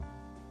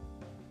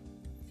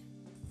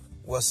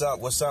What's up?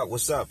 What's up?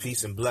 What's up?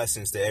 Peace and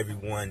blessings to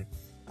everyone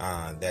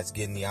that's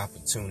getting the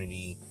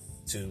opportunity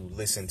to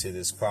listen to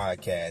this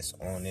podcast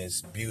on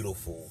this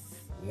beautiful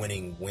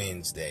Winning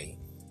Wednesday.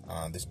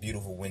 I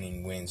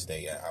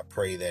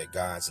pray that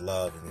God's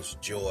love and His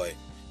joy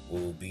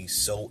will be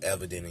so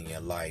evident in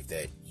your life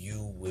that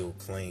you will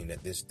claim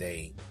that this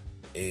day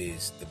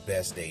is the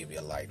best day of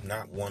your life.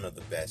 Not one of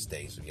the best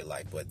days of your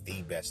life, but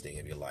the best day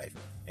of your life.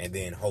 And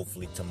then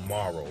hopefully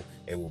tomorrow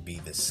it will be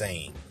the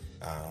same.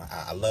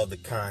 I love the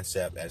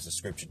concept, as the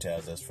scripture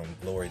tells us, from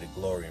glory to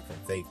glory and from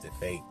faith to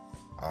faith.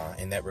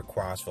 And that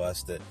requires for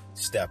us to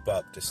step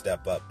up,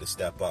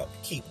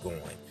 keep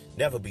going,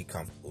 never be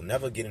comfortable,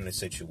 never get in a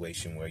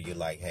situation where you're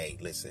like, hey,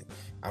 listen,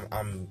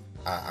 I'm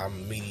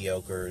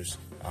mediocrity's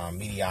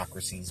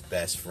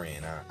best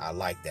friend. I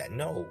like that.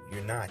 No,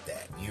 you're not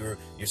that. You're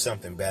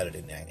something better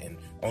than that. And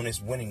on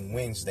this Winning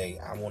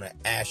Wednesday, I want to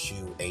ask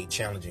you a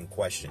challenging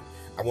question.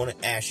 I want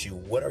to ask you,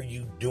 what are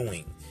you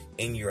doing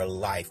in your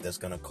life that's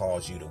going to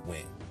cause you to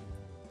win?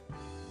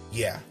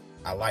 Yeah,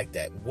 I like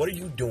that. What are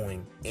you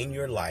doing in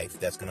your life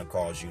that's going to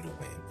cause you to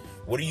win?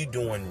 What are you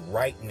doing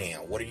right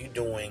now? What are you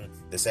doing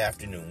this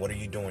afternoon? What are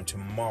you doing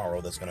tomorrow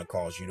that's going to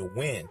cause you to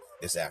win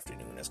this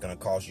afternoon? That's going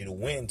to cause you to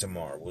win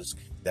tomorrow.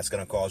 That's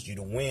going to cause you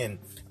to win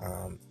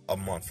a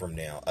month from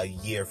now, a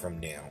year from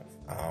now,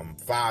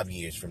 5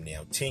 years from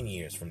now, 10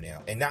 years from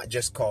now. And not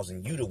just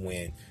causing you to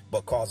win,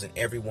 but causing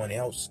everyone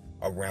else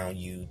around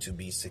you to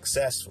be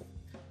successful.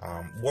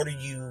 What are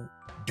you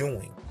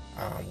doing?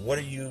 What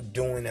are you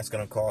doing that's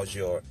going to cause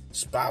your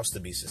spouse to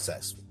be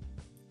successful?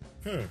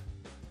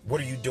 What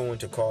are you doing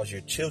to cause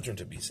your children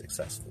to be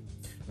successful?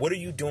 What are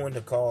you doing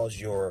to cause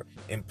your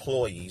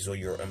employees or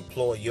your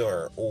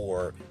employer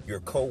or your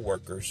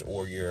coworkers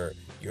or your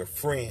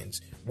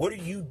friends? What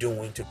are you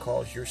doing to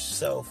cause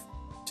yourself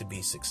to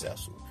be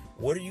successful?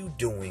 What are you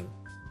doing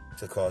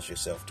to cause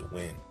yourself to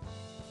win?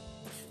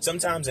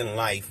 Sometimes in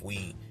life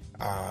we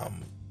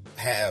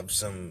have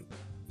some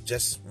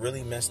just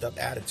really messed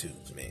up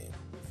attitudes, man.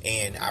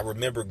 And I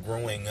remember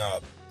growing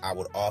up, I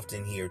would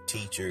often hear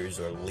teachers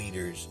or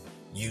leaders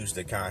use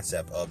the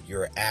concept of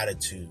your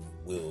attitude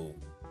will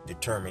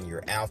determine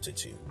your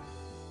altitude.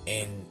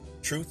 And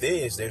truth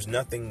is, there's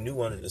nothing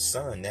new under the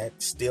sun.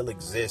 That still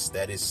exists.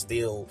 That is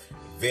still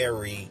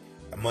very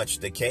much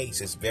the case.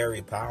 It's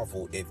very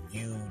powerful if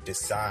you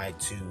decide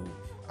to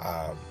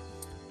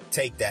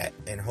take that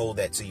and hold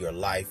that to your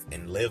life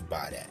and live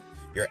by that.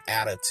 Your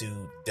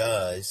attitude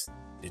does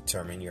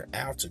determine your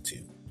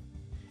altitude.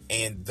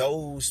 And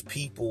those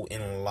people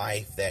in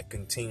life that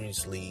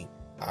continuously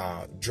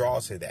draw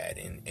to that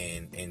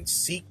and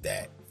seek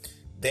that,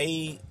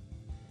 they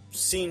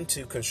seem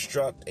to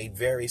construct a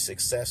very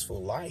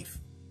successful life.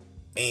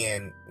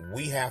 And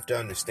we have to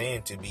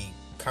understand to be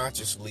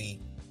consciously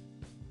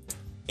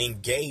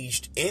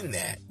engaged in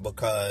that,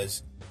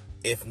 because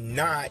if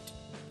not,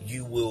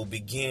 you will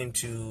begin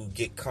to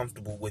get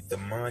comfortable with the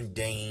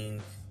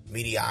mundane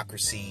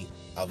mediocrity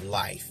of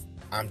life.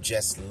 I'm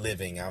just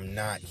living. I'm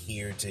not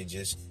here to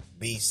just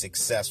be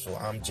successful.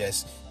 I'm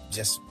just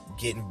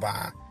getting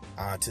by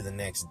to the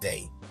next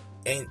day.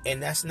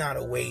 And that's not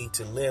a way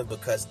to live,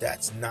 because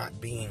that's not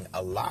being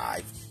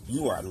alive.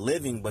 You are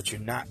living, but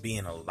you're not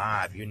being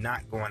alive. You're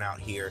not going out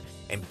here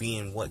and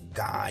being what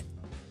God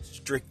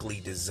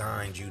strictly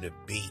designed you to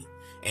be.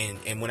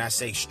 And when I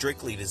say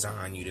strictly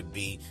designed you to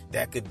be,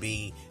 that could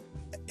be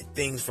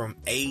things from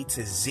A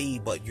to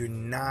Z, but you're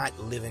not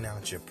living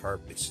out your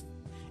purpose.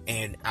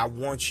 And I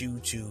want you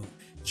to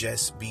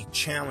just be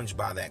challenged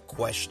by that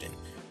question.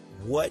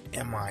 What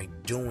am I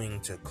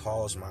doing to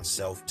cause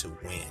myself to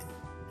win?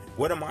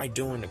 What am I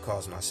doing to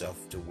cause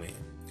myself to win?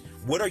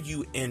 What are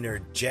you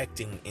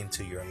interjecting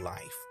into your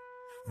life?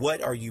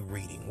 What are you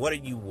reading? What are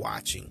you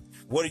watching?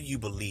 What are you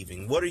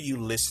believing? What are you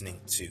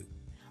listening to?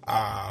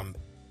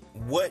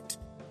 What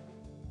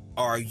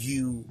are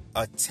you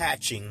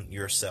attaching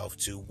yourself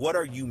to? What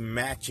are you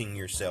matching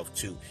yourself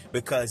to?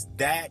 Because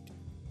that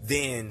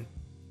then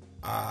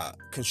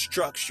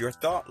constructs your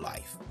thought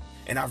life.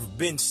 And I've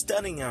been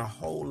studying a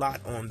whole lot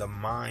on the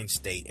mind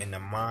state and the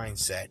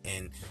mindset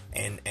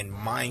and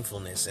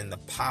mindfulness and the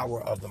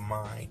power of the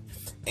mind.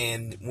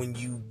 And when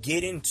you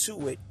get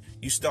into it,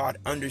 you start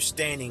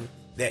understanding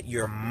that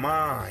your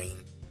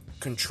mind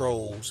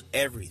controls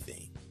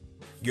everything.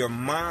 Your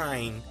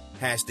mind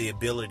has the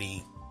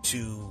ability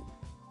to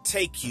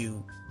take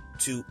you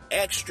to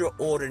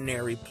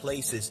extraordinary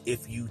places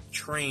if you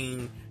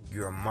train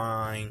your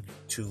mind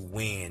to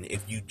win,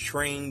 if you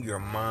train your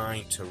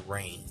mind to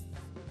reign.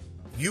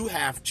 You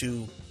have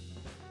to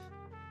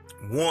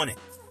want it.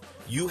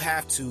 You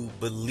have to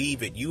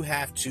believe it. You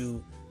have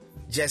to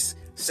just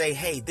say,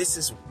 hey, this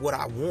is what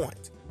I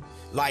want.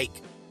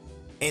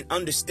 And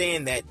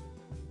understand that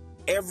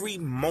every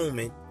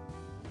moment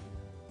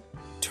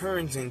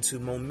turns into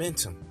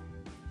momentum.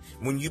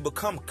 When you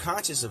become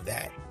conscious of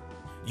that,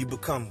 you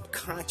become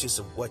conscious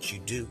of what you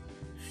do.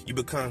 You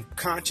become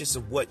conscious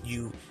of what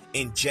you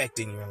inject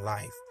in your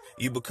life.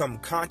 You become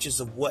conscious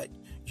of what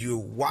you're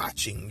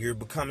watching. You're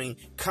becoming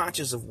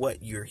conscious of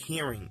what you're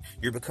hearing.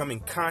 You're becoming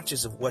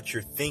conscious of what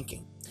you're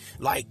thinking.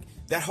 Like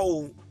that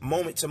whole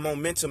moment to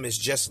momentum is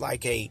just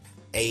like a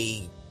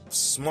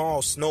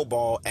small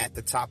snowball at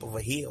the top of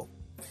a hill,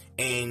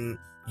 and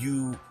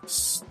you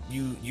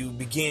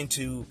begin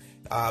to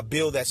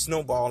build that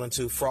snowball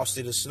into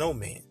Frosty the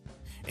Snowman.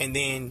 And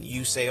then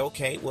you say,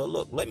 okay, well,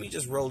 look, let me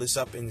just roll this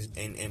up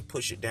and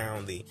push it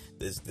down the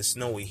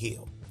snowy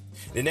hill.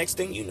 The next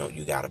thing you know,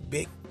 you got a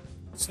big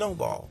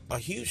snowball, a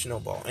huge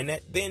snowball. And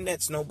then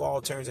that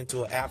snowball turns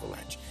into an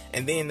avalanche.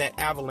 And then that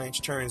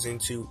avalanche turns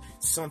into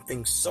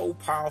something so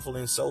powerful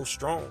and so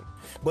strong.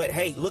 But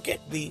hey, look at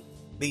the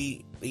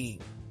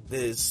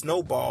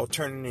snowball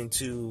turning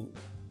into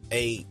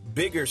a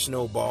bigger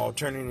snowball,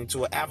 turning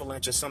into an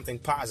avalanche of something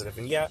positive.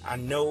 And yeah, I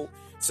know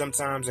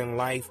sometimes in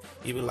life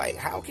you be like,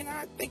 how can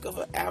I think of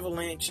an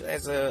avalanche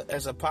as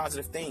a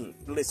positive thing?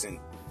 Listen,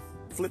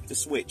 flip the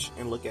switch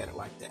and look at it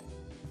like that.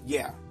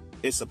 Yeah,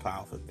 it's a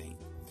powerful thing.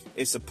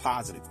 It's a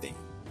positive thing.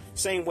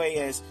 Same way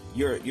as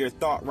your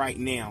thought right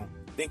now.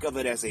 Think of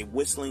it as a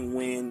whistling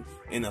wind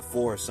in a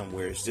forest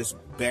somewhere. It's just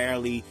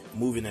barely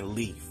moving a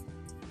leaf.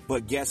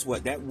 But guess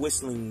what? That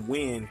whistling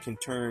wind can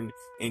turn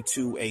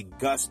into a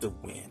gust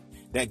of wind.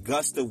 That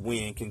gust of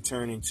wind can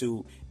turn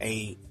into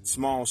a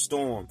small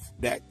storm.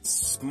 That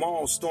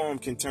small storm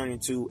can turn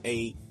into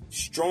a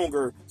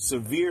stronger,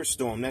 severe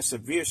storm. That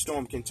severe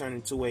storm can turn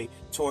into a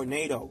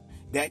tornado.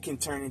 That can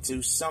turn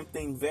into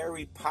something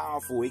very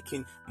powerful. It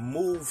can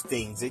move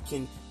things. It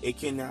can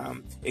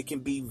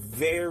be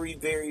very,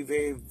 very,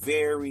 very,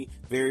 very,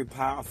 very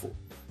powerful.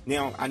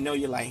 Now, I know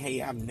you're like,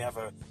 hey, I've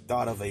never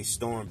thought of a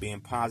storm being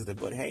positive,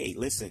 but hey,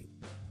 listen,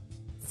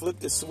 flip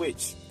the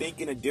switch,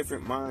 think in a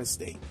different mind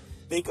state.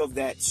 Think of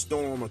that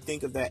storm or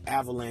think of that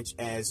avalanche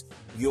as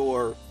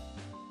your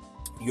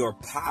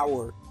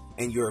power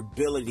and your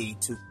ability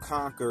to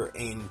conquer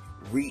and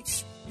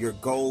reach your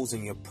goals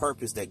and your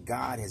purpose that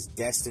God has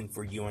destined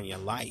for you in your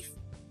life.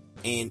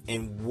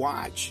 And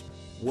watch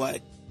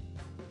what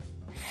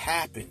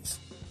happens.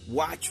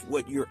 Watch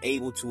what you're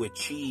able to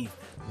achieve.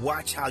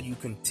 Watch how you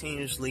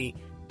continuously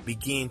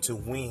begin to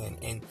win.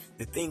 And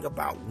the thing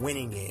about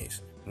winning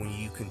is when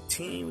you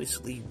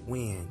continuously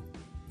win,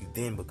 you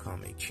then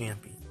become a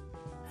champion.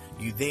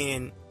 You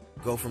then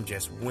go from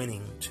just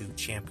winning to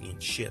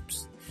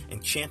championships.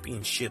 And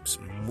championships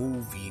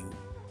move you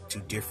to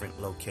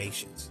different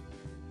locations.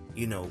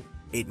 You know,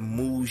 it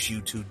moves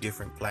you to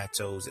different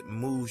plateaus. It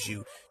moves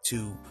you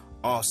to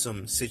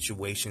awesome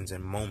situations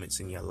and moments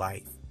in your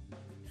life.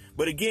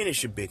 But again,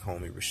 it's your big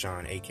homie,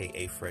 Rashawn,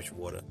 a.k.a.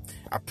 Freshwater.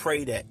 I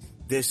pray that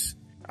this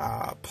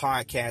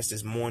podcast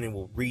this morning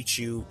will reach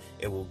you.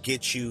 It will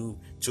get you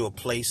to a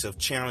place of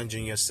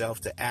challenging yourself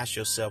to ask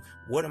yourself,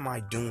 what am I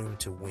doing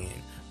to win?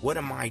 What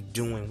am I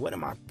doing? What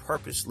am I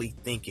purposely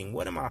thinking?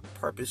 What am I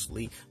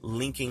purposely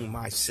linking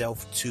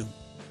myself to?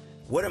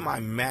 What am I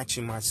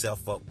matching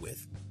myself up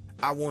with?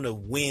 I want to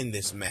win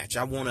this match.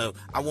 I want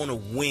to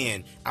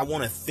win. I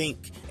want to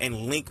think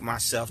and link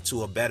myself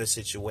to a better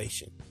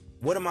situation.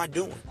 What am I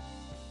doing?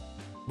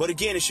 But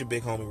again, it's your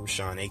big homie,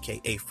 Rashawn,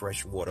 a.k.a.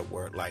 Freshwater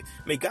Word Life.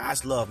 May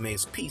God's love, may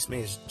His peace,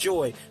 may His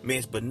joy, may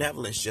His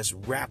benevolence just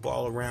wrap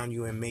all around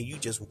you. And may you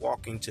just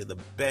walk into the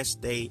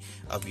best day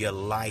of your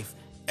life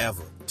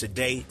ever.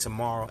 Today,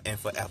 tomorrow, and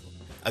forever.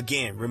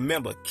 Again,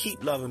 remember,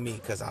 keep loving me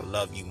because I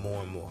love you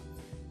more and more.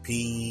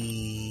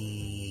 Peace.